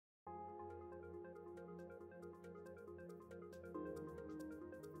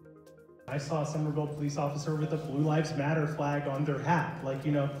I saw a Somerville police officer with a Blue Lives Matter flag on their hat. Like,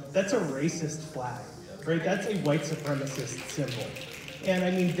 you know, that's a racist flag, right? That's a white supremacist symbol. And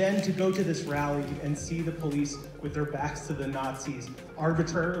I mean, then to go to this rally and see the police with their backs to the Nazis,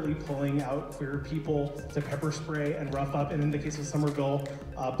 arbitrarily pulling out queer people to pepper spray and rough up, and in the case of Somerville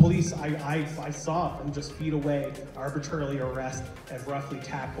police, I saw from just feet away arbitrarily arrest and roughly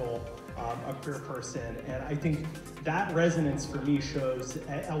tackle a queer person. And I think that resonance for me shows,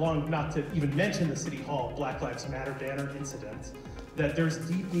 along, not to even mention the City Hall Black Lives Matter banner incidents, that there's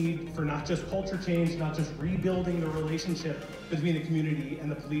deep need for not just culture change, not just rebuilding the relationship between the community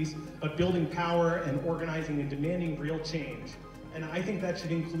and the police, but building power and organizing and demanding real change. And I think that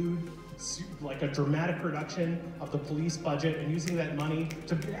should include like a dramatic reduction of the police budget and using that money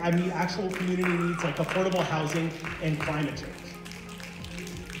to meet actual community needs like affordable housing and climate change.